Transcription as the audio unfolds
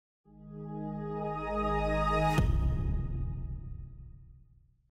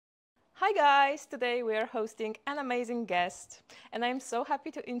Hi guys! Today we are hosting an amazing guest, and I'm so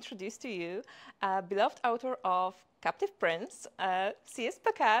happy to introduce to you a beloved author of Captive Prince, C.S.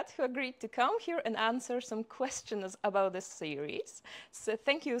 Pacat, who agreed to come here and answer some questions about this series. So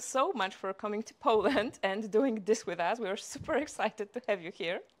thank you so much for coming to Poland and doing this with us. We are super excited to have you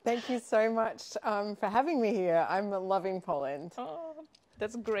here. Thank you so much for having me here. I'm loving Poland. Oh,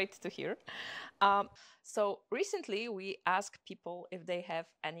 that's great to hear. So recently we asked people if they have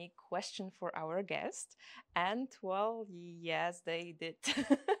any question for our guest, and well, yes, they did.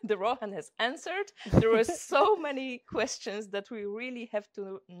 The Rohan has answered. There were so many questions that we really have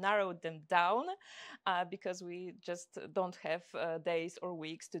to narrow them down because we just don't have days or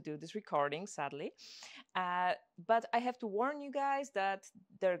weeks to do this recording, sadly. But I have to warn you guys that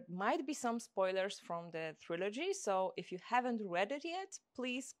there might be some spoilers from the trilogy, so if you haven't read it yet,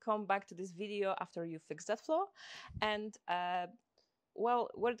 please come back to this video after you fix that flaw. And well,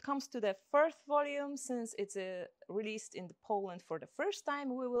 when it comes to the first volume, since it's released in Poland for the first time,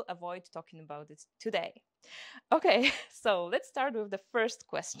 we will avoid talking about it today. Okay, so let's start with the first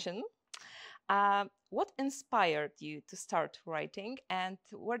question. What inspired you to start writing, and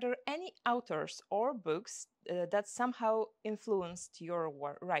were there any authors or books that somehow influenced your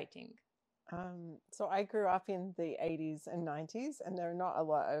writing? So I grew up in the 80s and 90s, and there are not a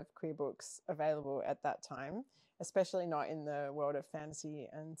lot of queer books available at that time, especially not in the world of fantasy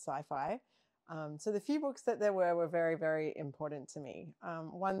and sci-fi. So the few books that there were very, very important to me.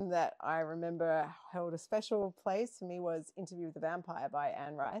 One that I remember held a special place for me was Interview with the Vampire by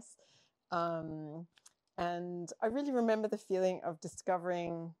Anne Rice. And I really remember the feeling of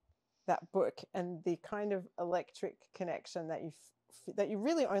discovering that book and the kind of electric connection that you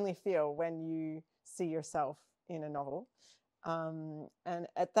really only feel when you see yourself in a novel. And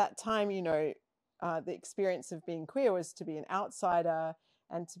at that time, you know, the experience of being queer was to be an outsider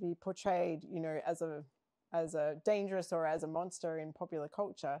and to be portrayed, you know, as a dangerous or as a monster in popular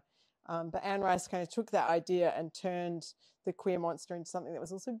culture. But Anne Rice kind of took that idea and turned the queer monster into something that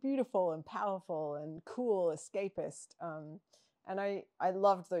was also beautiful and powerful and cool, escapist. And I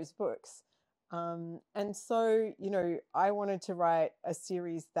loved those books. And so, you know, I wanted to write a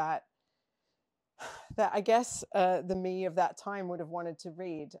series that I guess the me of that time would have wanted to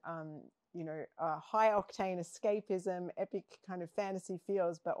read. You know, high octane escapism, epic kind of fantasy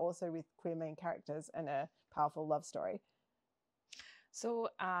feels, but also with queer main characters and a powerful love story. So,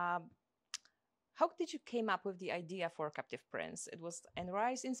 how did you came up with the idea for Captive Prince? It was Anne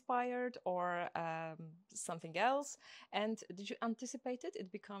Rice inspired or something else? And did you anticipate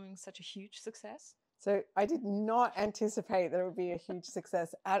it becoming such a huge success? So I did not anticipate that it would be a huge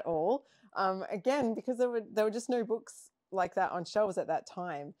success at all. Again, because there were just no books like that on shelves at that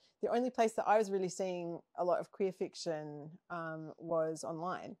time. The only place that I was really seeing a lot of queer fiction was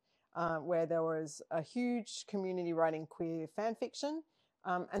online, where there was a huge community writing queer fan fiction.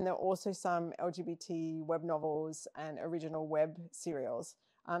 And there are also some LGBT web novels and original web serials.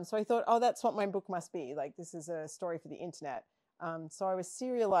 So I thought, oh, that's what my book must be. Like, this is a story for the internet. So I was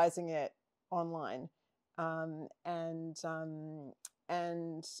serializing it online. And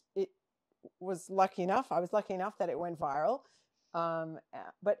it was lucky enough. I was lucky enough that it went viral.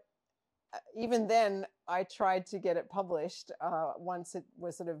 But even then, I tried to get it published once it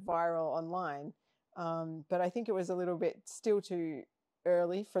was sort of viral online. But I think it was a little bit still too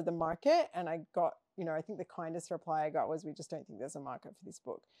early for the market, and I got, you know, I think the kindest reply I got was, we just don't think there's a market for this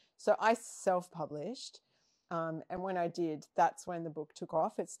book. So I self-published, and when I did, that's when the book took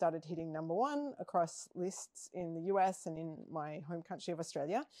off. It started hitting #1 across lists in the US and in my home country of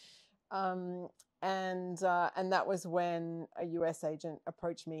Australia. And that was when a US agent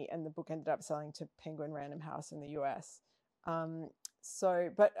approached me, and the book ended up selling to Penguin Random House in the US.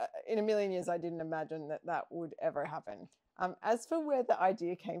 But in a million years, I didn't imagine that would ever happen. As for where the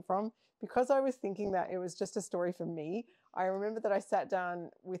idea came from, because I was thinking that it was just a story for me, I remember that I sat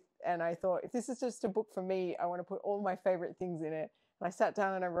down and I thought, if this is just a book for me, I want to put all my favorite things in it. And I sat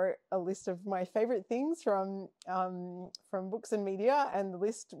down and I wrote a list of my favorite things from books and media, and the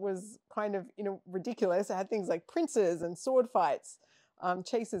list was kind of, you know, ridiculous. I had things like princes and sword fights,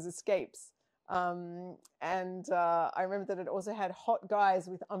 chases, escapes. I remember that it also had hot guys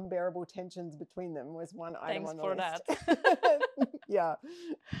with unbearable tensions between them was one item on the list. Thanks for that. Yeah.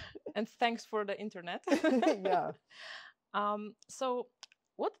 And thanks for the internet. Yeah. So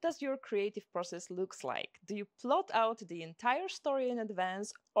what does your creative process looks like? Do you plot out the entire story in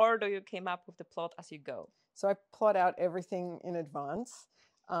advance, or do you came up with the plot as you go? So I plot out everything in advance.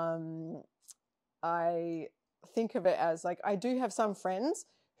 I think of it as, like, I do have some friends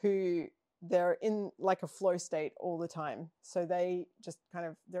who they're in like a flow state all the time. So they just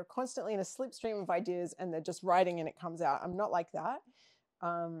they're constantly in a slipstream of ideas and they're just writing and it comes out. I'm not like that.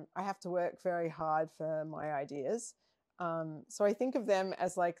 I have to work very hard for my ideas. So I think of them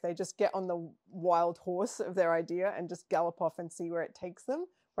as like they just get on the wild horse of their idea and just gallop off and see where it takes them.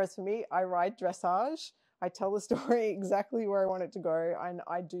 Whereas for me, I ride dressage. I tell the story exactly where I want it to go, and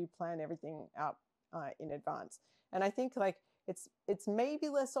I do plan everything out in advance. And I think like it's maybe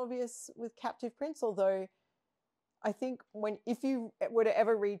less obvious with Captive Prince, although I think if you were to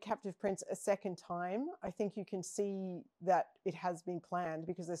ever read Captive Prince a second time, I think you can see that it has been planned,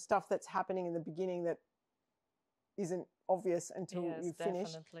 because there's stuff that's happening in the beginning that isn't obvious until you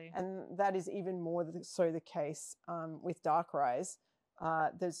finish. Definitely. And that is even more so the case with Dark Rise.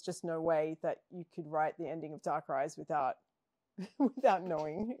 There's just no way that you could write the ending of Dark Rise without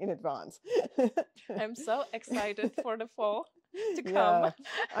knowing in advance. I'm so excited for the fall to come. Yeah,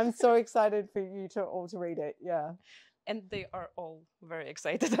 I'm so excited for you all to read it. Yeah. And they are all very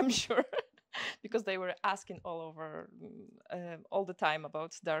excited, I'm sure, because they were asking all over all the time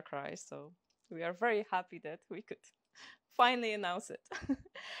about Dark Rise. So we are very happy that we could finally announce it.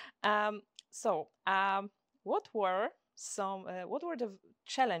 What were the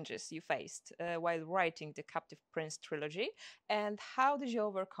challenges you faced while writing the Captive Prince trilogy, and how did you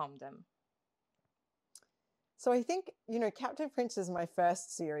overcome them? So I think, Captive Prince is my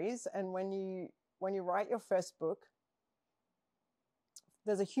first series, and when you write your first book,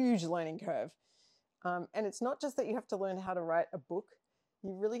 there's a huge learning curve. And it's not just that you have to learn how to write a book.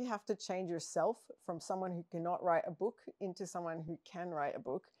 You really have to change yourself from someone who cannot write a book into someone who can write a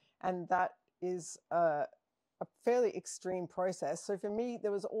book. And that is a fairly extreme process. So for me,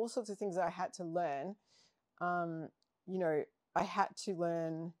 there was all sorts of things that I had to learn. I had to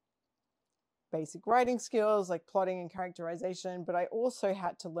learn basic writing skills like plotting and characterization, but I also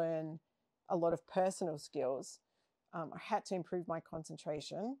had to learn a lot of personal skills. I had to improve my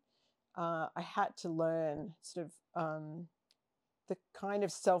concentration. I had to learn sort of the kind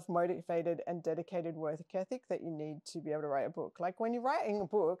of self-motivated and dedicated work ethic that you need to be able to write a book. Like when you're writing a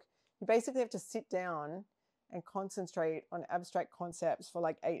book, you basically have to sit down and concentrate on abstract concepts for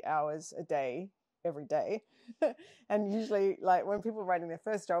like 8 hours a day, every day. And usually, like when people are writing their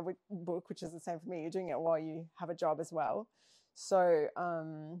first book, which is the same for me, you're doing it while you have a job as well. So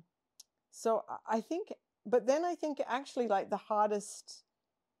I think, but then I think actually like the hardest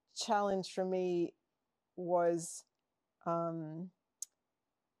challenge for me was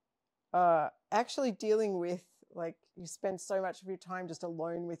actually dealing with, like, you spend so much of your time just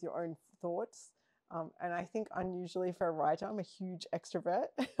alone with your own thoughts. And I think unusually for a writer, I'm a huge extrovert.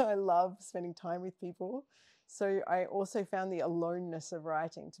 I love spending time with people. So I also found the aloneness of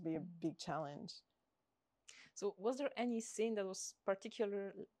writing to be a big challenge. So was there any scene that was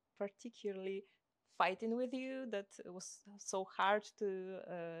particularly fighting with you, that was so hard to...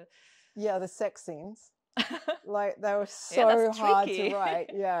 Yeah, the sex scenes. Like they were so hard to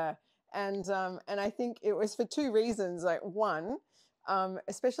write. Yeah. And I think it was for two reasons. Like one,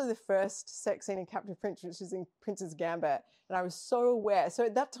 especially the first sex scene in Captive Prince, which is in Prince's Gambit. And I was so aware. So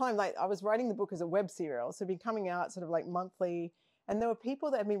at that time, like I was writing the book as a web serial. So it'd been coming out sort of like monthly. And there were people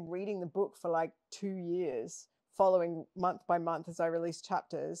that had been reading the book for like 2 years, following month by month as I released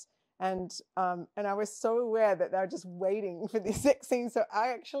chapters. And I was so aware that they were just waiting for this sex scene. So I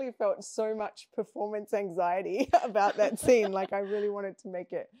actually felt so much performance anxiety about that scene. Like I really wanted to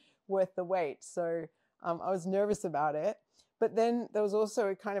make it worth the wait. So I was nervous about it. But then there was also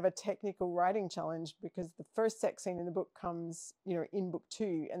a kind of a technical writing challenge, because the first sex scene in the book comes, in book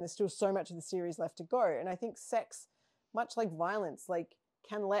 2, and there's still so much of the series left to go. And I think sex, much like violence, like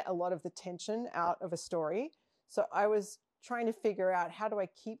can let a lot of the tension out of a story. So I was trying to figure out, how do I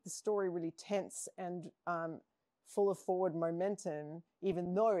keep the story really tense and full of forward momentum,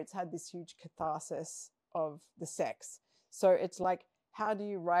 even though it's had this huge catharsis of the sex. So it's like, how do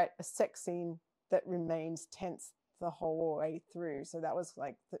you write a sex scene that remains tense the whole way through? So that was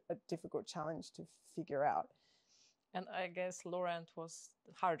like a difficult challenge to figure out. And I guess Laurent was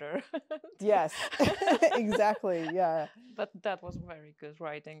harder. Yes, exactly. Yeah. But that was very good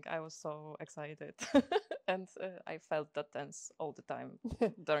writing. I was so excited. And I felt that tense all the time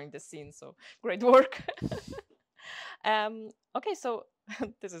during the scene. So great work. Okay, so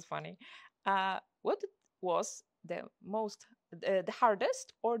this is funny. What was the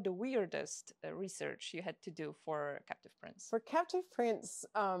hardest or the weirdest research you had to do for Captive Prince? For Captive Prince,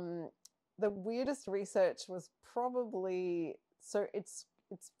 the weirdest research was probably, so it's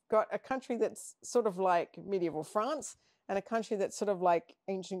got a country that's sort of like medieval France and a country that's sort of like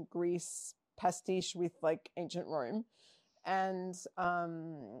ancient Greece pastiche with like ancient Rome. And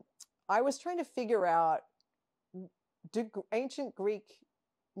I was trying to figure out, do ancient Greek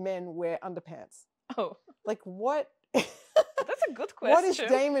men wear underpants? Oh, Like what? that's a good question. What is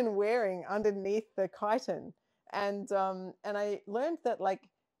Damon wearing underneath the chiton? And I learned that like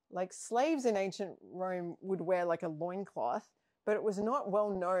slaves in ancient Rome would wear like a loincloth, but it was not well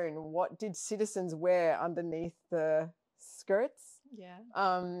known what did citizens wear underneath the skirts. Yeah.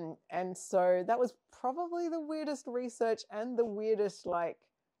 And so that was probably the weirdest research and the weirdest like,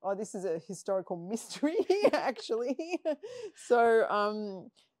 oh, this is a historical mystery actually. So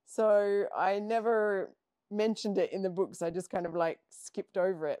I never mentioned it in the books. I just kind of like skipped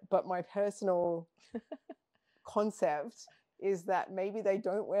over it. But my personal concept is that maybe they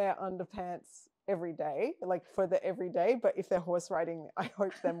don't wear underpants every day, like for the everyday, but if they're horse riding, I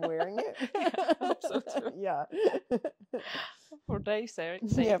hope them wearing it. Yeah, I hope so too. Yeah. For their sake.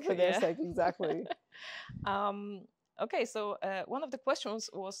 Yeah, for their sake, exactly. Okay, so one of the questions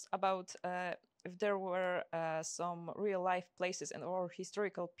was about if there were some real life places and or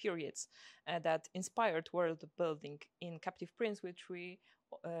historical periods that inspired world building in Captive Prince, which we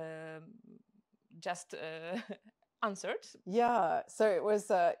just answered. Yeah, so it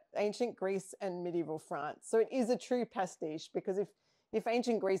was ancient Greece and medieval France. So it is a true pastiche, because if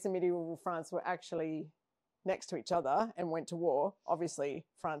ancient Greece and medieval France were actually next to each other and went to war, obviously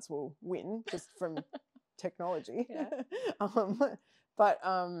France will win just from technology. Yeah. But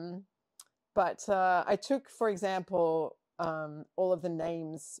I took, for example, all of the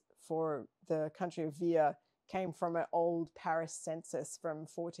names for the country of Via came from an old Paris census from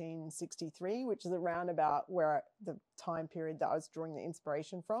 1463, which is around about where the time period that I was drawing the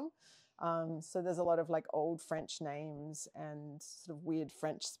inspiration from. So there's a lot of like old French names and sort of weird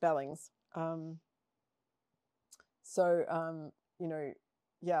French spellings. You know,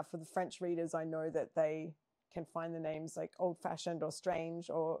 yeah, for the French readers, I know that they can find the names like old-fashioned or strange,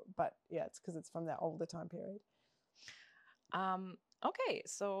 but yeah, it's because it's from that older time period. Okay,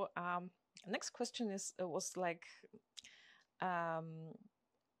 so next question was like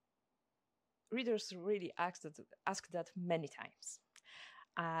readers really asked that many times.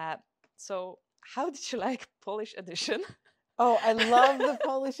 So how did you like Polish edition? Oh, I love the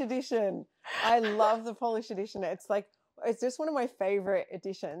Polish edition. I love the Polish edition. It's just one of my favorite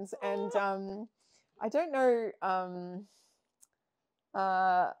editions. And I don't know,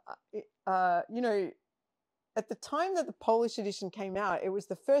 you know, at the time that the Polish edition came out, it was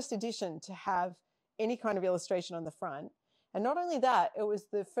the first edition to have any kind of illustration on the front. And not only that, it was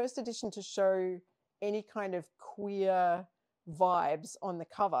the first edition to show any kind of queer vibes on the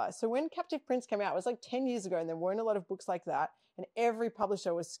cover. So when Captive Prince came out, it was like 10 years ago, and there weren't a lot of books like that. And every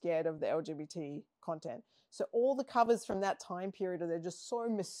publisher was scared of the LGBT content. So all the covers from that time period they're just so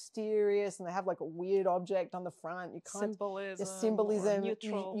mysterious, and they have like a weird object on the front. You can't symbolism.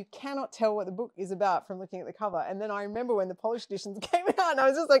 You cannot tell what the book is about from looking at the cover. And then I remember when the Polish editions came out, and I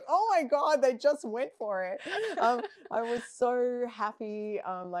was just like, oh my God, they just went for it. I was so happy.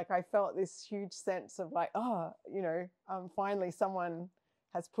 Like I felt this huge sense of like, oh, you know, finally someone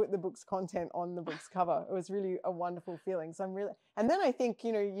has put the book's content on the book's cover. It was really a wonderful feeling. So and then I think,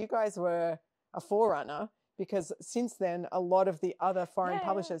 you know, you guys were a forerunner, because since then, a lot of the other foreign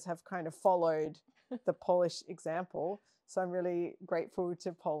publishers have kind of followed the Polish example. So I'm really grateful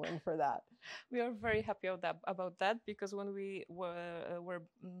to Poland for that. We are very happy about that, because when we when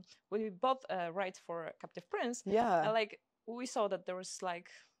we bought rights for Captive Prince, like we saw that there was like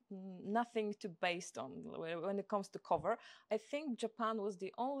nothing to based on when it comes to cover. I think Japan was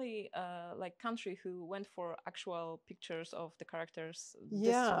the only like country who went for actual pictures of the characters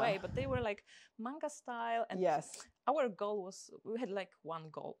this way, but they were like manga style. And our goal was, we had like one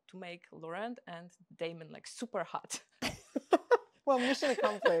goal, to make Laurent and Damon like super hot. Well, mission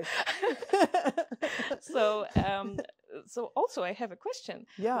accomplished. So also I have a question.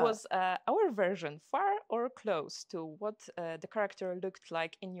 Was our version far or close to what the character looked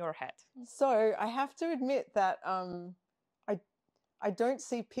like in your head? So I have to admit that I don't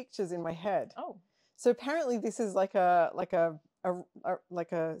see pictures in my head. Oh. So apparently this is like a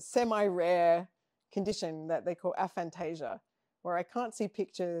semi-rare condition that they call aphantasia, where I can't see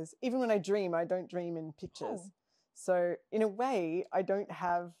pictures. Even when I dream, I don't dream in pictures. Oh. So in a way, I don't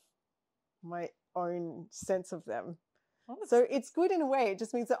have my own sense of them. Oh, so it's good in a way. It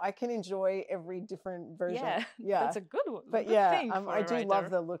just means that I can enjoy every different version. Yeah, that's a good one. But thing I do love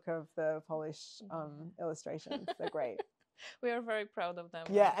the look of the Polish illustrations. They're great. We are very proud of them.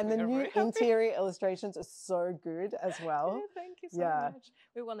 Yeah, and the new interior illustrations are so good as well. Yeah, thank you so much.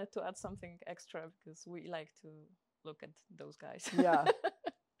 We wanted to add something extra because we like to look at those guys. Yeah.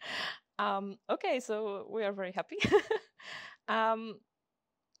 Okay, so we are very happy.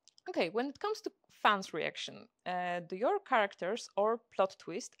 Okay, when it comes to fans' reaction, do your characters or plot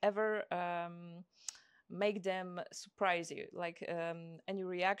twist ever make them surprise you? Like any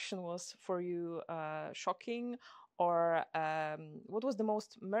reaction was for you shocking, or what was the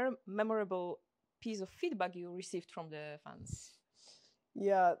most memorable piece of feedback you received from the fans?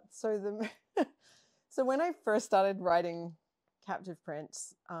 Yeah, so so when I first started writing Captive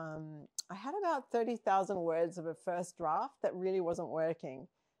Prince, I had about 30,000 words of a first draft that really wasn't working.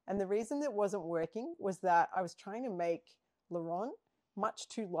 And the reason that wasn't working was that I was trying to make Laurent much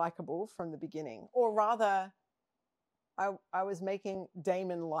too likable from the beginning. Or rather, I was making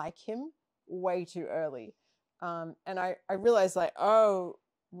Damon like him way too early. And I realized, like, oh,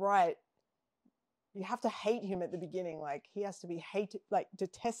 right, you have to hate him at the beginning. Like, he has to be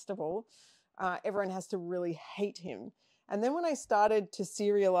detestable. Everyone has to really hate him. And then when I started to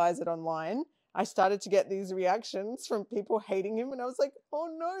serialize it online, I started to get these reactions from people hating him. And I was like, oh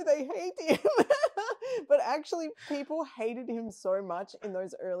no, they hate him. But actually, people hated him so much in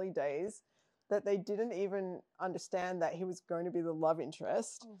those early days that they didn't even understand that he was going to be the love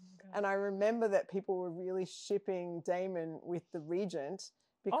interest. Oh my God. And I remember that people were really shipping Damon with the regent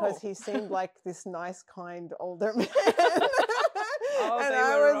because he seemed like this nice, kind older man. And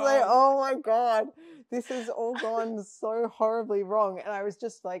I was wrong. Like, oh my God, this has all gone so horribly wrong. And I was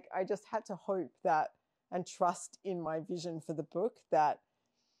just like, I just had to hope that and trust in my vision for the book that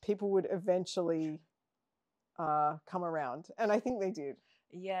people would eventually come around. And I think they did.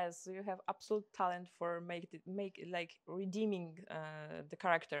 Yes, you have absolute talent for make like redeeming the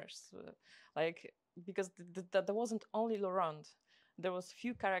characters, like because there wasn't only Laurent. There was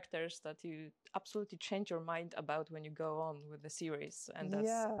few characters that you absolutely change your mind about when you go on with the series, and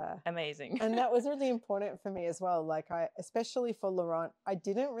that's amazing. And that was really important for me as well. Like especially for Laurent, I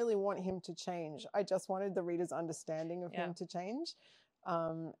didn't really want him to change. I just wanted the reader's understanding of him to change.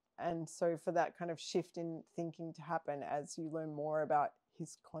 And so for that kind of shift in thinking to happen as you learn more about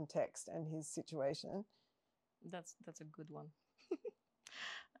his context and his situation. That's a good one.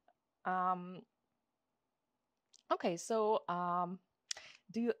 Okay, so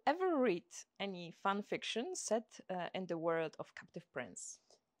do you ever read any fan fiction set in the world of Captive Prince?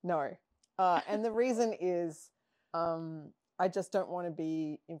 No. And the reason is I just don't want to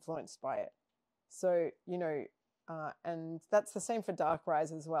be influenced by it. So, you know, and that's the same for Dark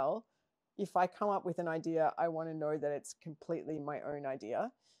Rise as well. If I come up with an idea, I want to know that it's completely my own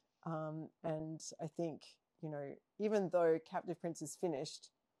idea. And I think, you know, even though Captive Prince is finished,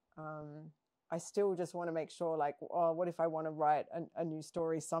 I still just want to make sure, like, oh, what if I want to write a new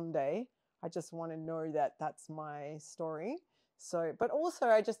story someday? I just want to know that that's my story. So, but also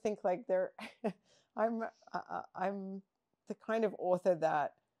I just think like I'm the kind of author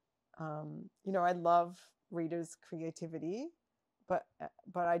that, you know, I love readers' creativity, but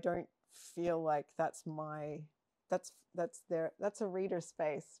I don't feel like that's a reader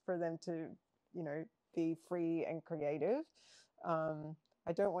space for them to, you know, be free and creative.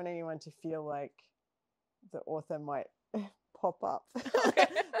 I don't want anyone to feel like the author might pop up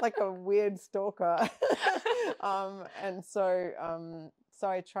like a weird stalker. And so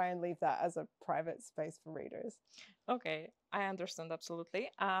I try and leave that as a private space for readers. Okay, I understand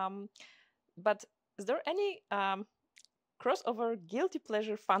absolutely. But is there any crossover guilty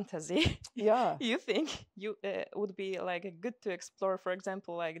pleasure fantasy you think you would be like good to explore? For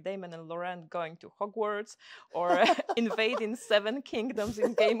example, like Damon and Laurent going to Hogwarts, or invading 7 kingdoms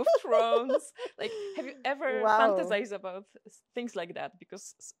in Game of Thrones. Like, have you ever fantasized about things like that?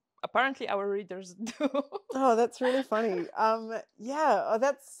 Because apparently our readers do. Oh, that's really funny.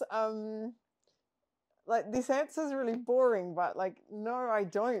 That's like, this answer is really boring, but like, no, I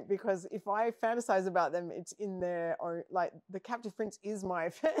don't, because if I fantasize about them, it's in their own, like, the Captive Prince is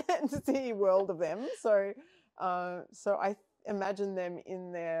my fantasy world of them. So I imagine them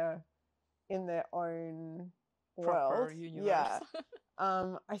in their own proper world. Universe. Yeah.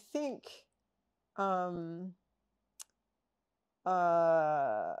 I think, and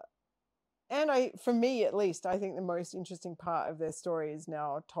for me at least, I think the most interesting part of their story is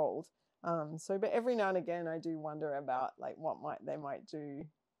now told. But every now and again, I do wonder about like what they might do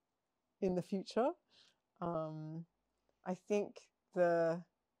in the future. I think the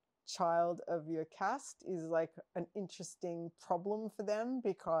child of your cast is like an interesting problem for them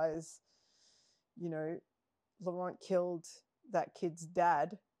because, you know, Laurent killed that kid's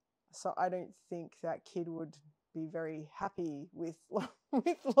dad, so I don't think that kid would be very happy with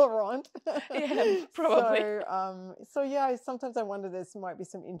Laurent. Yeah, probably. So yeah, sometimes I wonder there might be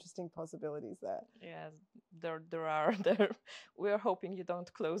some interesting possibilities there. Yes, there are. We are hoping you don't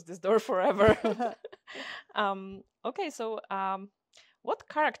close this door forever. Okay, so what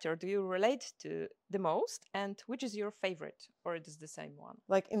character do you relate to the most, and which is your favorite, or it is the same one?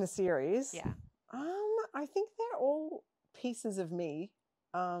 Like in the series? Yeah. I think they're all pieces of me.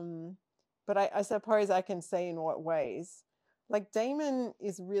 But I suppose I can say in what ways. Like Damon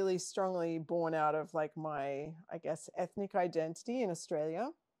is really strongly born out of like my, I guess, ethnic identity in Australia.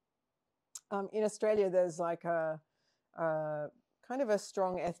 In Australia, there's like a kind of a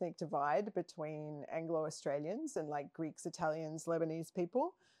strong ethnic divide between Anglo-Australians and like Greeks, Italians, Lebanese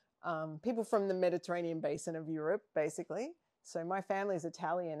people, people from the Mediterranean basin of Europe, basically. So my family is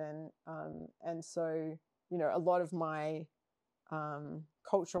Italian, and so, you know, a lot of my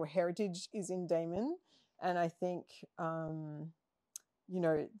cultural heritage is in Damon. And I think, you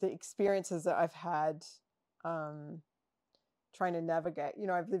know, the experiences that I've had trying to navigate, you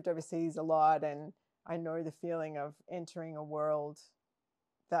know, I've lived overseas a lot, and I know the feeling of entering a world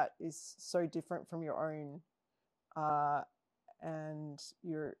that is so different from your own, and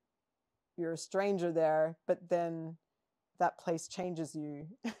you're a stranger there, but then that place changes you,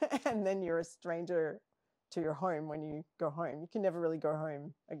 and then you're a stranger to your home when you go home. You can never really go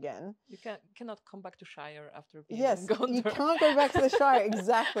home again. You cannot come back to Shire after being yes, gone you there. can't go back to the Shire.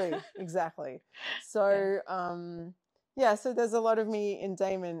 Exactly. So yeah, so there's a lot of me in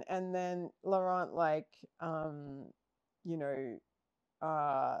Damon, and then Laurent, like, you know,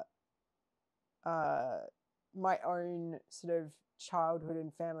 my own sort of childhood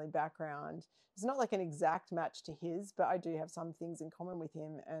and family background is not like an exact match to his, but I do have some things in common with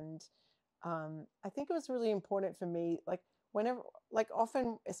him. And I think it was really important for me, like whenever, like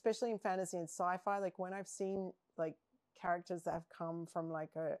often, especially in fantasy and sci-fi, like when I've seen like characters that have come from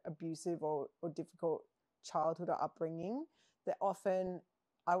like a abusive or difficult childhood or upbringing, that often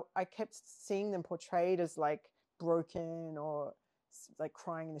I kept seeing them portrayed as like broken or like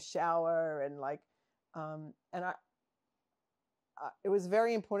crying in the shower, and like and it was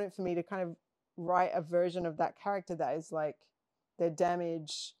very important for me to kind of write a version of that character that is like their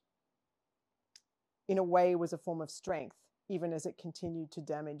damage in a way was a form of strength, even as it continued to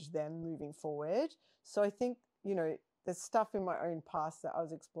damage them moving forward. So I think, you know, there's stuff in my own past that I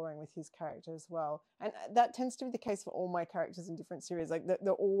was exploring with his character as well. And that tends to be the case for all my characters in different series. Like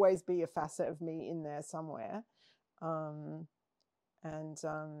there'll always be a facet of me in there somewhere. And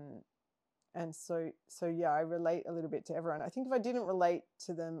so yeah, I relate a little bit to everyone. I think if I didn't relate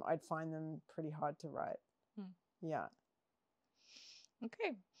to them, I'd find them pretty hard to write. Yeah.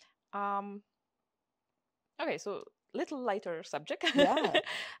 Okay. Okay, so little lighter subject. Yeah.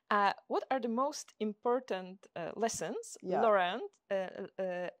 What are the most important lessons Laurent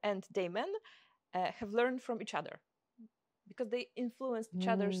and Damon have learned from each other? Because they influenced each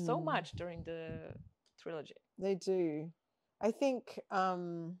other so much during the trilogy. They do. I think,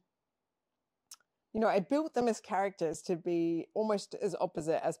 you know, I built them as characters to be almost as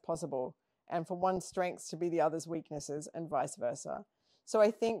opposite as possible, and for one's strengths to be the other's weaknesses, and vice versa. So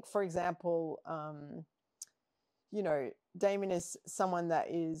I think, for example, you know, Damon is someone that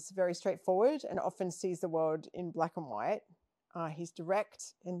is very straightforward and often sees the world in black and white. He's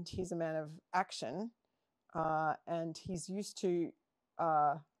direct, and he's a man of action, and he's used to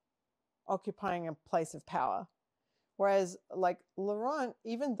occupying a place of power. Whereas like Laurent,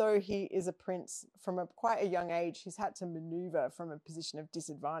 even though he is a prince from quite a young age, he's had to maneuver from a position of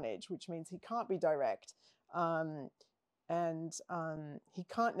disadvantage, which means he can't be direct. And he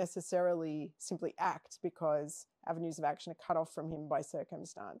can't necessarily simply act because avenues of action are cut off from him by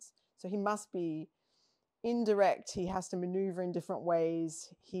circumstance. So he must be indirect. He has to maneuver in different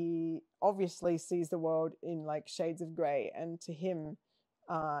ways. He obviously sees the world in like shades of gray, and to him,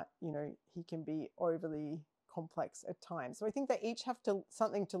 you know, he can be overly complex at times. So I think they each have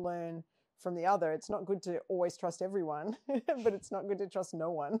something to learn from the other. It's not good to always trust everyone, but it's not good to trust no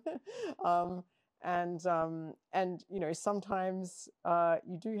one. And you know, sometimes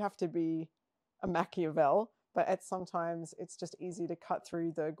you do have to be a Machiavel, but sometimes it's just easy to cut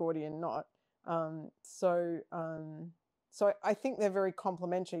through the Gordian knot. So I think they're very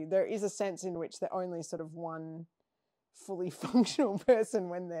complementary. There is a sense in which they're only sort of one fully functional person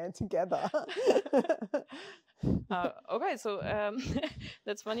when they're together. Okay, so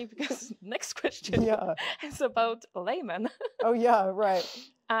that's funny because next question is about layman. Oh yeah, right.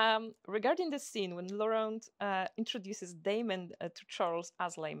 Regarding the scene when Laurent introduces Damon to Charles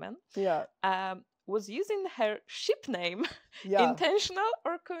as layman, was using her ship name intentional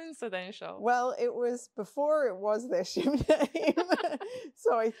or coincidental? Well, it was before it was their ship name.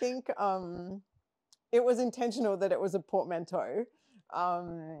 So I think it was intentional that it was a portmanteau.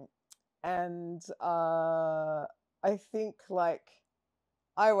 And I think like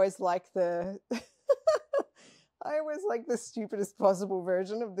I always like the I was like the stupidest possible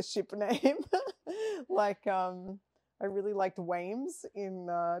version of the ship name. Like, I really liked Wames in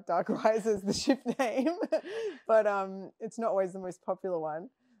Dark Rises, the ship name, but it's not always the most popular one.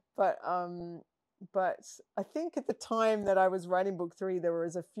 But I think at the time that I was writing book 3, there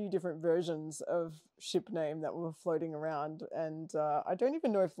was a few different versions of ship name that were floating around, and I don't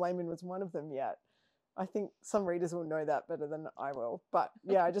even know if Layman was one of them yet. I think some readers will know that better than I will. But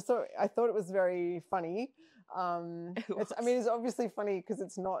yeah, I thought it was very funny. I mean, it's obviously funny because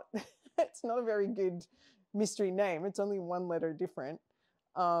it's not it's not a very good mystery name. It's only one letter different.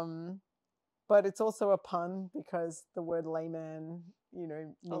 But it's also a pun because the word layman, you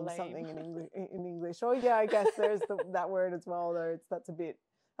know, means something in English. Oh yeah, I guess there's that word as well, though. That's a bit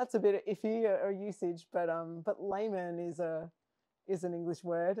iffy or usage, but layman is an English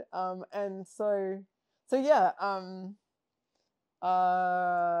word. And so yeah,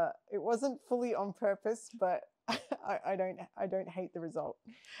 it wasn't fully on purpose, but I don't hate the result.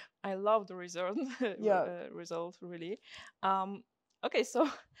 I love the result. Result really. Okay, so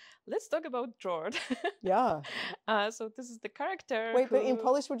let's talk about Jord. Yeah. So this is the character. Wait, but in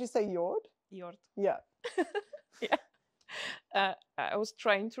Polish, would you say Jord? Jord. Yeah. Yeah. I was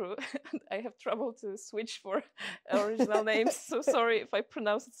trying to. I have trouble to switch for original names. So sorry if I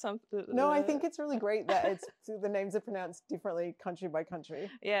pronounce it something. No, I think it's really great that the names are pronounced differently country by country.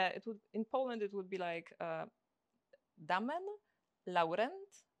 Yeah, it would in Poland. It would be like Damen, Laurent,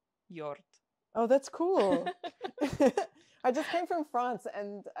 Jord. Oh, that's cool. I just came from France,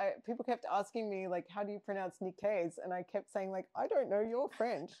 and people kept asking me, like, how do you pronounce Nikkei's? And I kept saying, like, I don't know, you're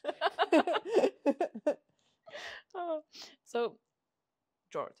French. So,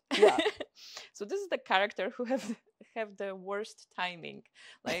 Jord. Yeah. So this is the character who have the worst timing.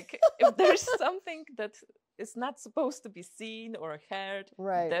 Like, if there's something that is not supposed to be seen or heard,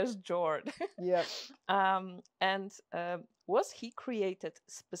 right, there's Jord. Yep. And was he created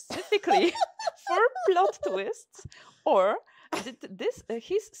specifically for plot twists, or did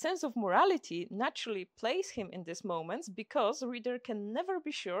his sense of morality naturally place him in these moments because the reader can never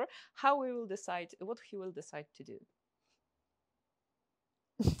be sure what he will decide to do?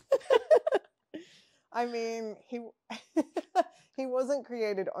 I mean, he wasn't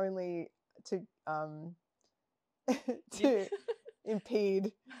created only to to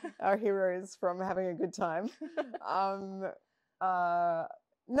impede our heroes from having a good time.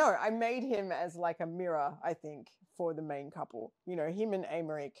 No, I made him as like a mirror, I think, for the main couple. You know, him and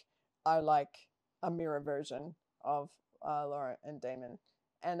Aymeric are like a mirror version of Laurent and Damon.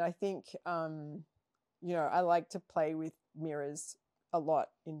 And I think, you know, I like to play with mirrors a lot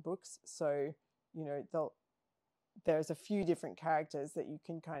in books. So, you know, there's a few different characters that you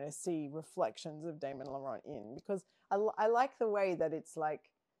can kind of see reflections of Damon and Laurent in, because I like the way that it's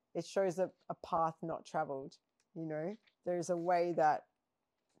like, it shows a path not traveled, you know. There's a way that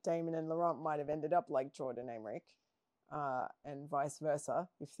Damon and Laurent might have ended up like Jord and Aymeric, and vice versa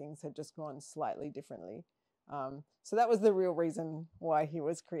if things had just gone slightly differently. So that was the real reason why he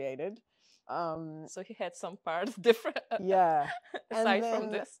was created. So he had some parts different. Yeah. Aside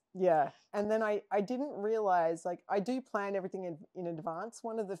from this. Yeah. And then I didn't realize, like, I do plan everything in advance.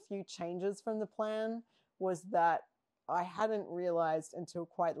 One of the few changes from the plan was that I hadn't realized until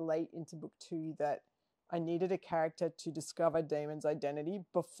quite late into book 2 that I needed a character to discover Damon's identity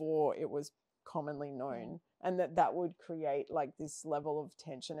before it was commonly known, and that would create like this level of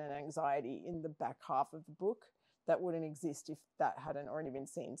tension and anxiety in the back half of the book that wouldn't exist if that hadn't already been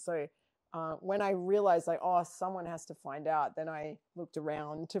seen. So when I realized, like, oh, someone has to find out, then I looked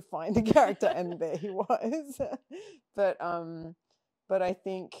around to find the character, and there he was. But I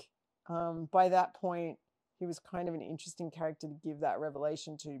think by that point, he was kind of an interesting character to give that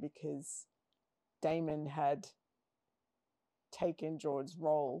revelation to, because Damon had taken Jord's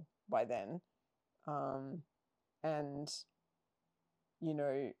role by then. And, you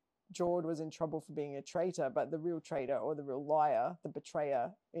know, Jord was in trouble for being a traitor, but the real traitor, or the real liar, the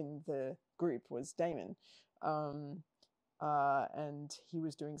betrayer in the group, was Damon. And he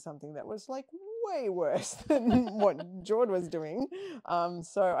was doing something that was like way worse than what Jord was doing.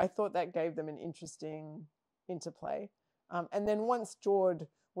 So I thought that gave them an interesting interplay. And then once Jord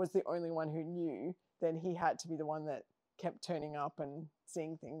was the only one who knew, then he had to be the one that kept turning up and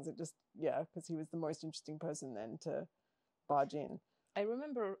seeing things. It just, yeah, because he was the most interesting person then to barge in. I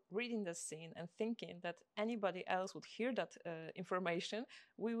remember reading this scene and thinking that anybody else would hear that information,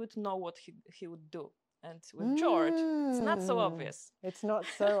 we would know what he would do. And with Jord, it's not so obvious. It's not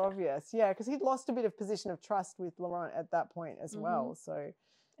so obvious, yeah, because he'd lost a bit of position of trust with Laurent at that point as well. So,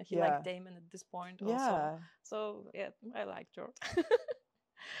 and he liked Damon at this point also. So yeah, I like Jord.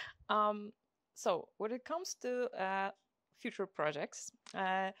 So when it comes to future projects,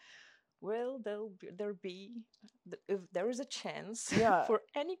 will there be, if there is a chance Yeah. for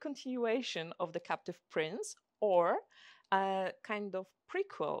any continuation of The Captive Prince, or a kind of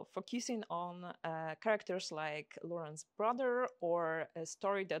prequel focusing on characters like Lauren's brother, or a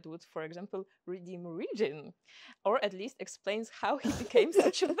story that would, for example, redeem Regin, or at least explains how he became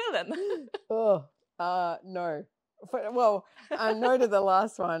such a villain? Oh, no. Well, no to the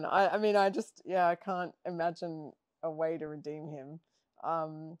last one. I mean, I can't imagine a way to redeem him.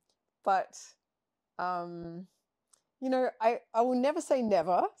 But you know, I will never say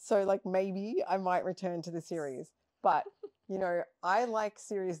never. So like maybe I might return to the series. But you know, I like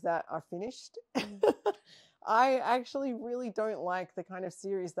series that are finished. I actually really don't like the kind of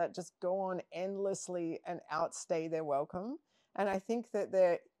series that just go on endlessly and outstay their welcome. And I think that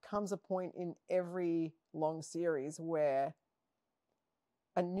there comes a point in every long series where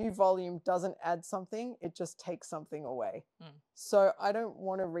a new volume doesn't add something, it just takes something away. So I don't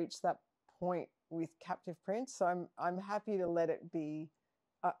want to reach that point with Captive Prince. So I'm happy to let it be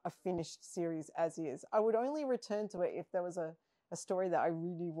a finished series as is. I would only return to it if there was a story that I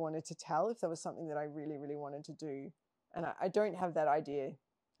really wanted to tell, if there was something that I really, really wanted to do. And I don't have that idea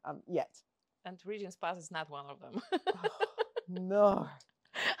yet. And Regin's Past is not one of them. No,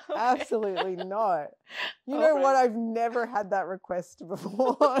 Okay. absolutely not. You know what? I've never had that request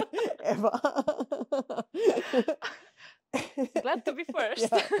before, ever. Glad to be first.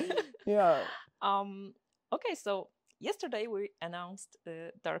 Yeah. Okay, so yesterday we announced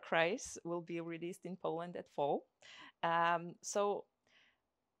Dark Rise will be released in Poland at fall. So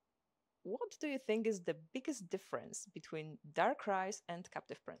what do you think is the biggest difference between Dark Rise and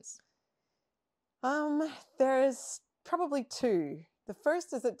Captive Prince? There's probably two. The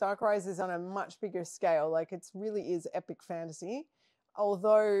first is that Dark Rise is on a much bigger scale. Like it really is epic fantasy.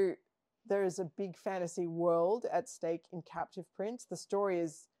 Although there is a big fantasy world at stake in Captive Prince, the story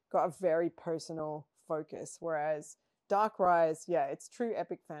has got a very personal focus. Whereas Dark Rise, yeah, it's true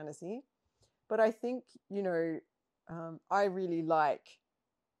epic fantasy. But I think, you know, I really like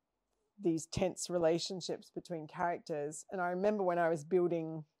these tense relationships between characters. And I remember when I was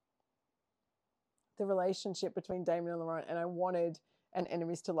building the relationship between Damon and Laurent, and I wanted an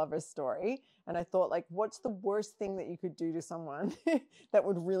enemies to lovers story. And I thought, like, what's the worst thing that you could do to someone that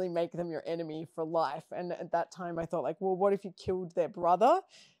would really make them your enemy for life? And at that time I thought, like, well, what if you killed their brother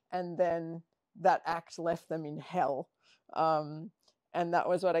and then that act left them in hell? And that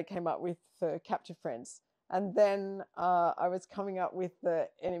was what I came up with for Captive Prince. And then I was coming up with the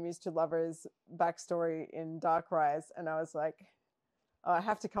enemies to lovers backstory in Dark Rise, and I was like, I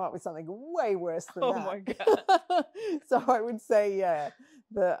have to come up with something way worse than that. Oh my God. So I would say, yeah,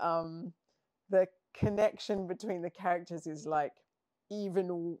 the connection between the characters is like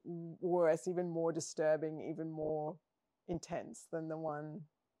even worse, even more disturbing, even more intense than the one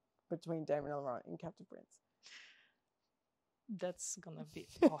between Damon and Laurent in Captive Prince. That's gonna be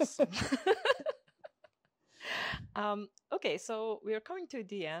awesome. Okay, so we are coming to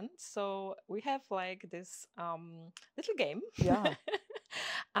the end. So we have like this little game. Yeah.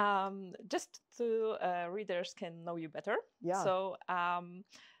 Just so readers can know you better. Yeah. So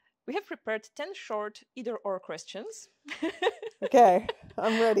we have prepared 10 short either-or questions. Okay,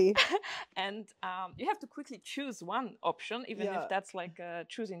 I'm ready. And you have to quickly choose one option, even if that's like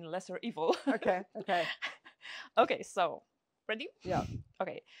choosing lesser evil. Okay. Okay, so ready? Yeah.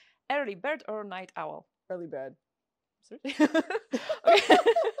 Okay, early bird or night owl? Early bird. Okay.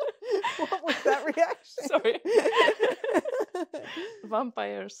 What was that reaction? Sorry.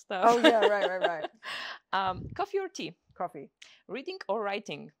 Vampire stuff. Oh yeah, right. Coffee or tea? Coffee. Reading or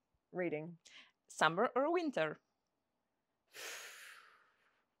writing? Reading. Summer or winter?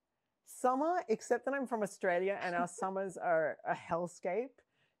 Summer, except that I'm from Australia and our summers are a hellscape.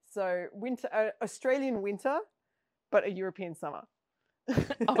 So winter, Australian winter, but a European summer.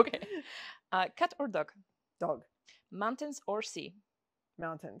 Okay. Cat or dog? Dog. Mountains or sea?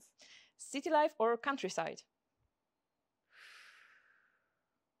 Mountains. City life or countryside?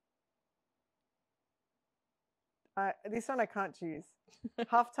 This one I can't choose.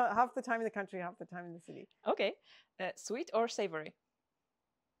 Half the time in the country, half the time in the city. Okay. Sweet or savory?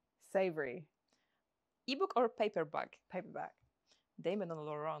 Savory. Ebook or paperback? Paperback. Damon and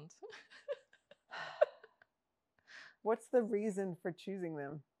Laurent. What's the reason for choosing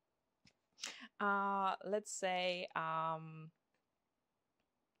them? Let's say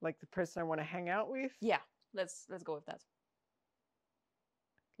like the person I want to hang out with? Yeah, let's go with that.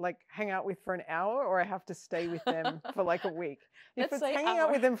 Like hang out with for an hour, or I have to stay with them for like a week? If Let's it's say hanging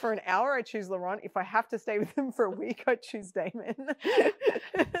out with them for an hour, I choose Laurent. If I have to stay with them for a week, I choose Damon.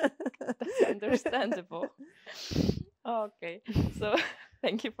 That's understandable. Okay, so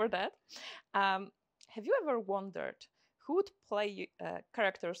thank you for that. Have you ever wondered who would play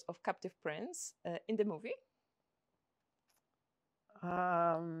characters of Captive Prince in the movie?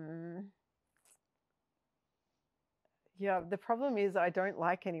 Yeah, the problem is I don't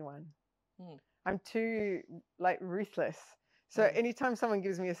like anyone. I'm too like ruthless. So anytime someone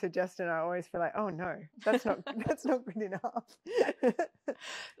gives me a suggestion, I always feel like, oh no, that's not good enough.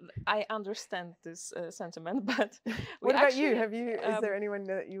 I understand this sentiment, but what about you? Have you? Is there anyone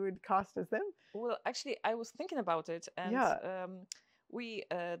that you would cast as them? Well, actually, I was thinking about it, and we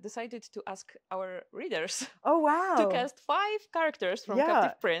decided to ask our readers. Oh wow! To cast 5 characters from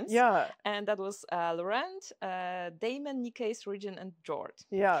Captive Prince. Yeah, and that was Laurent, Damon, Nicaise, Regin, and Jord.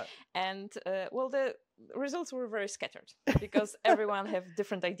 Yeah, and well, the results were very scattered because everyone have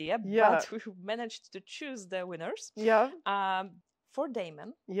different idea. But we managed to choose the winners. Yeah. For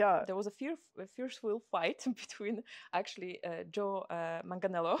Damon, there was a fierce fight between actually Joe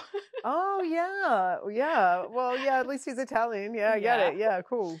Manganiello. Oh yeah. Well, yeah. At least he's Italian. Yeah, I get it. Yeah,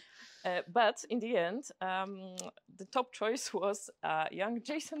 cool. But in the end, the top choice was young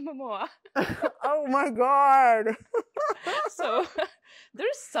Jason Momoa. Oh my god! So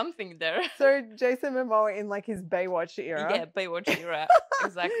there's something there. So Jason Momoa in like his Baywatch era. Yeah, Baywatch era,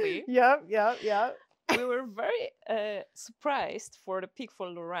 exactly. Yeah. We were very surprised for the pick for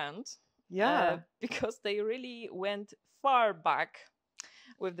Laurent. Yeah. Because they really went far back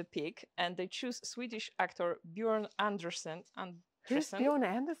with the pick, and they choose Swedish actor Björn Andersen. Who's Björn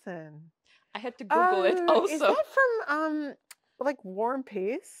Andersen? I had to Google it also. Is that from like War and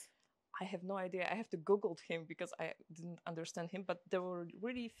Peace? I have no idea. I have to Google him because I didn't understand him. But there were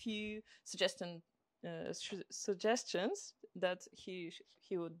really few suggestions that he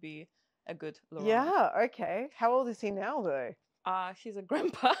would be a good Laurent. Yeah. Okay. How old is he now, though? He's a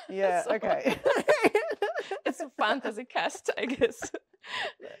grandpa. Yeah. So okay. It's a fantasy cast, I guess.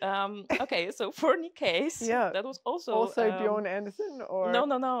 Okay, so for Nicaise, that was also Björn Andersen, or no,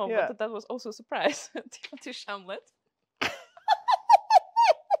 but that was also a surprise. Timothy Chamlet.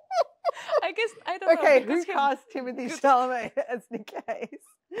 I guess I don't know. Okay, who cast Timothy Chalamet as Nicaise?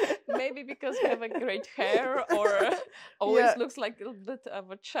 Maybe because he have a great hair, or always looks like a little bit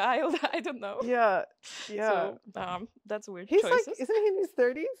of a child. I don't know. Yeah. So that's weird. He's choices. like, isn't he in his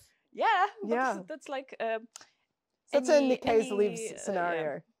 30s? Yeah. That's like. That's a Nicaise lives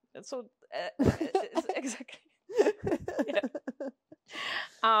scenario. So exactly.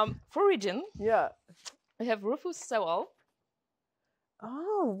 For Regin, we have Rufus Sewell.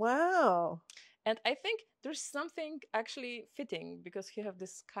 Oh wow! And I think there's something actually fitting because he have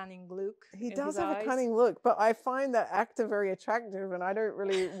this cunning look. He does have a cunning look, but I find that actor very attractive, and I don't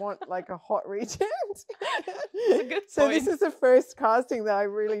really want like a hot regent. That's a good point. So this is the first casting that I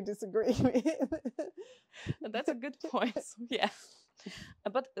really disagree with. That's a good point. Yeah.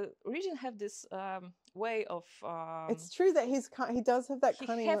 But Regin have this way of. It's true that he does have that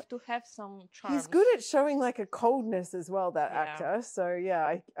cunning. He have to have some charm. He's good at showing like a coldness as well. That actor. So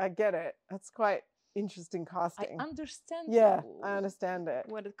yeah, I get it. That's quite interesting casting. I understand. Yeah, I understand it.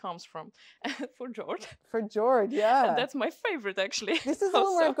 Where it comes from. For Jord. For Jord, yeah. And that's my favorite actually. This is the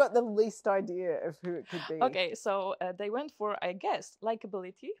one where I've got the least idea of who it could be. Okay, so they went for, I guess,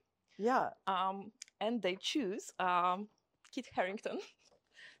 likability. Yeah. And they choose Kit Harington.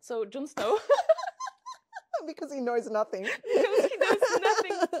 So Jon Snow. Because he knows nothing. Because he knows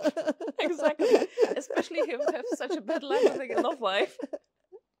nothing. Exactly. Especially he would have such a bad life with a love life.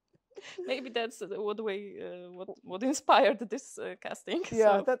 Maybe that's what inspired this casting.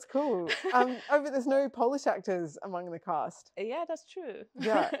 Yeah, so. That's cool. But there's no Polish actors among the cast. Yeah, that's true.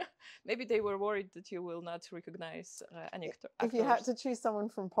 Yeah. Maybe they were worried that you will not recognize any actor. If you had to choose someone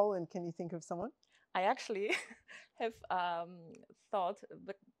from Poland, can you think of someone? I actually have thought,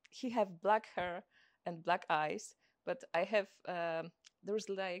 but he have black hair and black eyes. But I have there's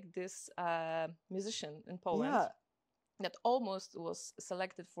like this musician in Poland that almost was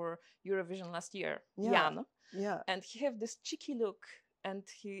selected for Eurovision last year, Jan. Yeah. And he have this cheeky look, and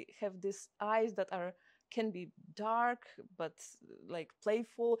he have these eyes that can be dark but like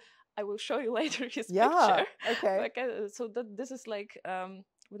playful. I will show you later his picture. Okay. Like, so that this is like.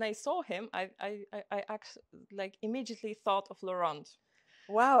 When I saw him, I like immediately thought of Laurent.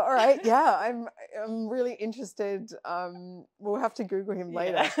 Wow! All right, yeah, I'm really interested. We'll have to Google him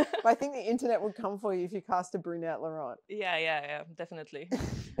later. But I think the internet would come for you if you cast a brunette Laurent. Yeah, definitely.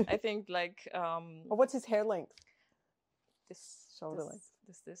 I think like. What's his hair length? This shoulder length.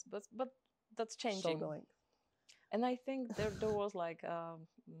 This, but that's changing. Shoulder length. And I think there was like a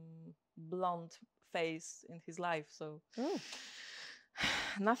blonde face in his life, so.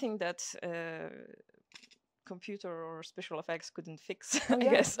 Nothing that computer or special effects couldn't fix, Oh, I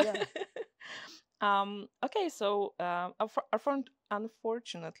yeah, guess. yeah. Okay, so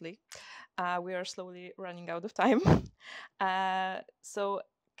unfortunately, we are slowly running out of time. So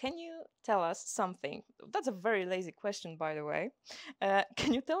can you tell us something? That's a very lazy question, by the way.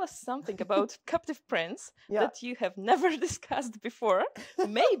 Can you tell us something about Captive Prince Yeah. that you have never discussed before?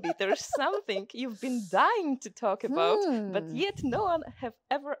 Maybe there's something you've been dying to talk about, but yet no one have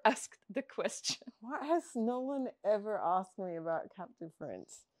ever asked the question. Why has no one ever asked me about Captive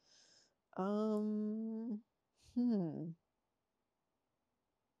Prince?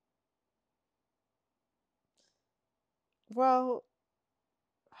 Well,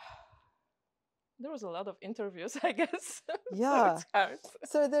 there was a lot of interviews, I guess. Yeah. So it's hard.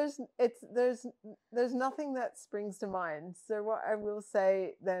 So there's nothing that springs to mind. So what I will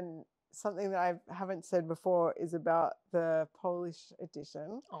say then, something that I haven't said before, is about the Polish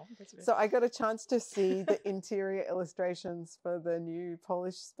edition. Oh, that's good. So I got a chance to see the interior illustrations for the new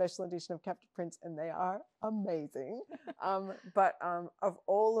Polish special edition of Captive Prince, and they are amazing. But of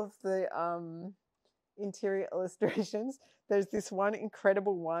all of the interior illustrations, there's this one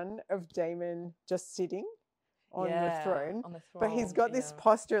incredible one of Damon just sitting on the throne, but he's got this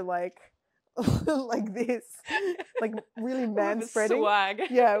posture like like this, like really man spreading, swag.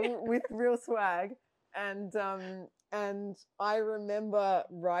 yeah, with real swag. And I remember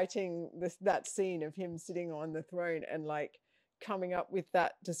writing that scene of him sitting on the throne and like coming up with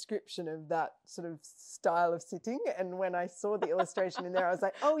that description of that sort of style of sitting. And when I saw the illustration in there, I was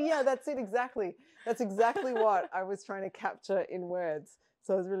like, oh yeah, that's it, exactly. That's exactly what I was trying to capture in words.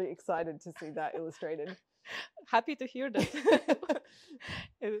 So I was really excited to see that illustrated. Happy to hear that.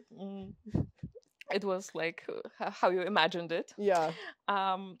 It was like how you imagined it. Yeah.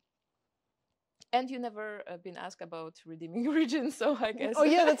 And you never been asked about redeeming regions, so I guess. Oh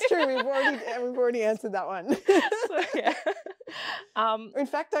yeah, that's true. We've already answered that one. So, yeah. In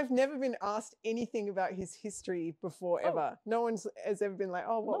fact, I've never been asked anything about his history before ever. No one has ever been like,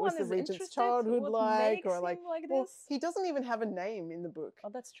 "Oh, what was the regent's childhood like?" Or like well, he doesn't even have a name in the book. Oh,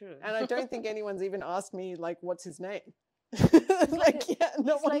 that's true. And I don't think anyone's even asked me like, "What's his name?" Like, yeah,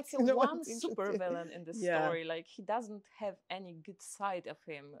 no one's one super villain in the story. Like he doesn't have any good side of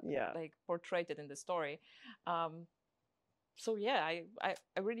him, like portrayed in the story. So yeah, I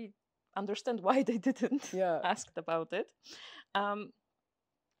really understand why they didn't ask about it.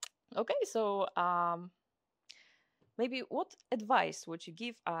 Okay, so maybe what advice would you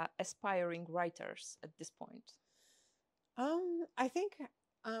give aspiring writers at this point? I think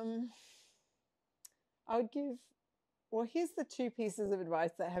I would give. Well, here's the two pieces of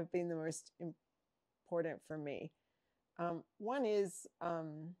advice that have been the most important for me. One is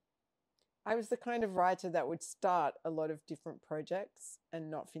I was the kind of writer that would start a lot of different projects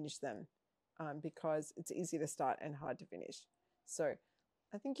and not finish them because it's easy to start and hard to finish. So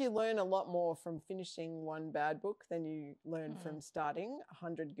I think you learn a lot more from finishing one bad book than you learn from starting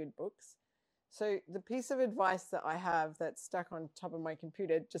 100 good books. So the piece of advice that I have that's stuck on top of my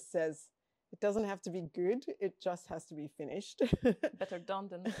computer just says, it doesn't have to be good. It just has to be finished. Better done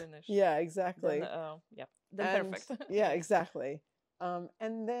than finished. Yeah, exactly. Then perfect. Yeah, exactly.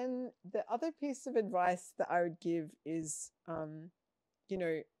 And then the other piece of advice that I would give is, you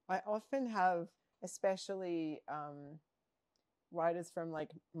know, I often have, especially writers from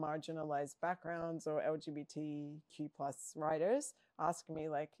like marginalized backgrounds or LGBTQ plus writers ask me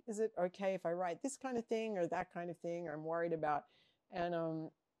like, is it okay if I write this kind of thing or that kind of thing, or I'm worried about,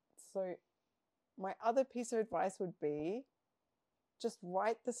 and so my other piece of advice would be just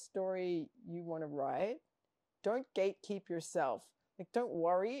write the story you want to write. Don't gatekeep yourself. Like, don't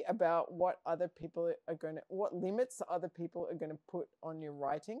worry about what other people are what limits other people are going to put on your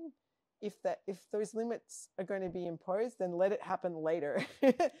writing. If those limits are going to be imposed, then let it happen later.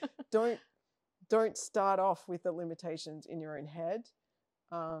 Don't start off with the limitations in your own head,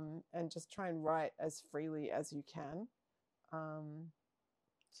 and just try and write as freely as you can.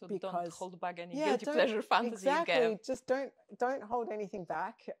 So don't hold back any guilty pleasure fantasy. Exactly. You get. Just don't hold anything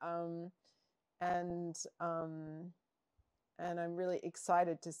back. And I'm really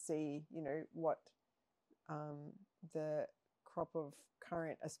excited to see, you know, what the crop of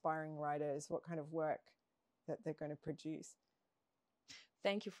current aspiring writers, what kind of work that they're going to produce.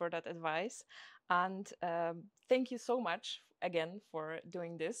 Thank you for that advice. And thank you so much again for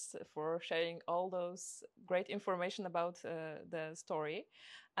doing this, for sharing all those great information about the story.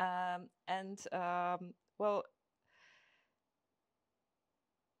 Well,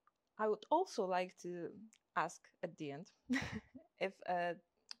 I would also like to ask at the end if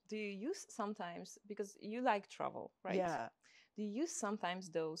do you use sometimes, because you like travel, right? Yeah. Do you use sometimes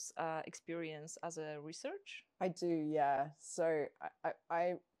those experience as a research? I do, yeah. So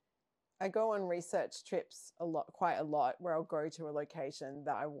I go on research trips quite a lot, where I'll go to a location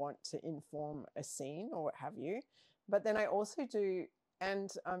that I want to inform a scene or what have you. But then I also do,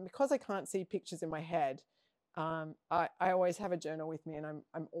 and because I can't see pictures in my head, I always have a journal with me, and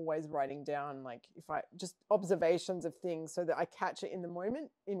I'm always writing down, like, if I just observations of things, so that I catch it in the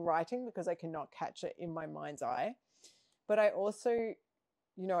moment in writing, because I cannot catch it in my mind's eye. But I also,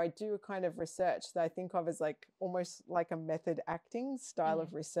 I do a kind of research that I think of as like almost like a method acting style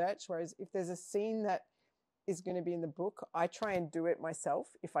of research. Whereas if there's a scene that is going to be in the book, I try and do it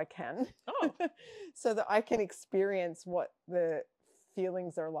myself if I can. Oh. So that I can experience what the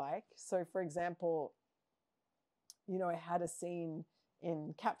feelings are like. So for example, I had a scene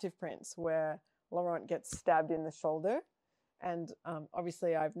in Captive Prince where Laurent gets stabbed in the shoulder. And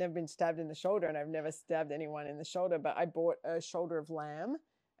obviously I've never been stabbed in the shoulder, and I've never stabbed anyone in the shoulder, but I bought a shoulder of lamb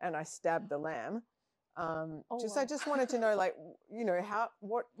and I stabbed the lamb. Wow. I just wanted to know, like,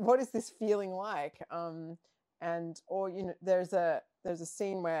 what is this feeling like? There's a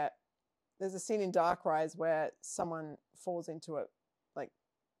scene in Dark Rise where someone falls into like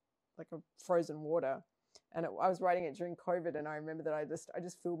a frozen water. And I was writing it during COVID, and I remember that I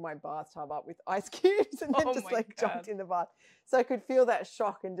just filled my bathtub up with ice cubes and then jumped in the bath, so I could feel that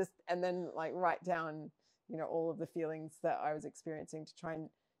shock and then like write down, all of the feelings that I was experiencing, to try and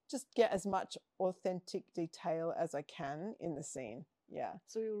just get as much authentic detail as I can in the scene. Yeah.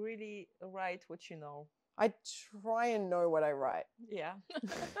 So you really write what you know. I try and know what I write. Yeah.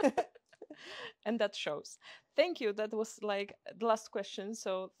 And that shows. Thank you. That was like the last question.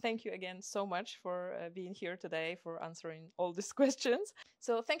 So thank you again so much for being here today, for answering all these questions.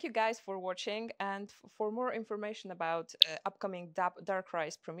 So thank you guys for watching. And for more information about upcoming Dark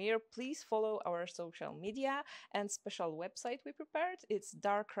Rise premiere, please follow our social media and special website we prepared. It's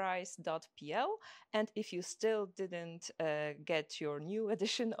darkrise.pl. And if you still didn't get your new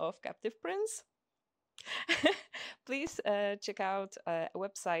edition of Captive Prince, please check out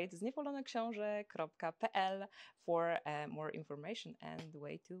website zniewolonyksiąże.pl for more information and the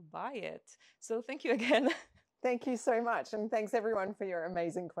way to buy it. So thank you again. Thank you so much. And thanks everyone for your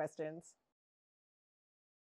amazing questions.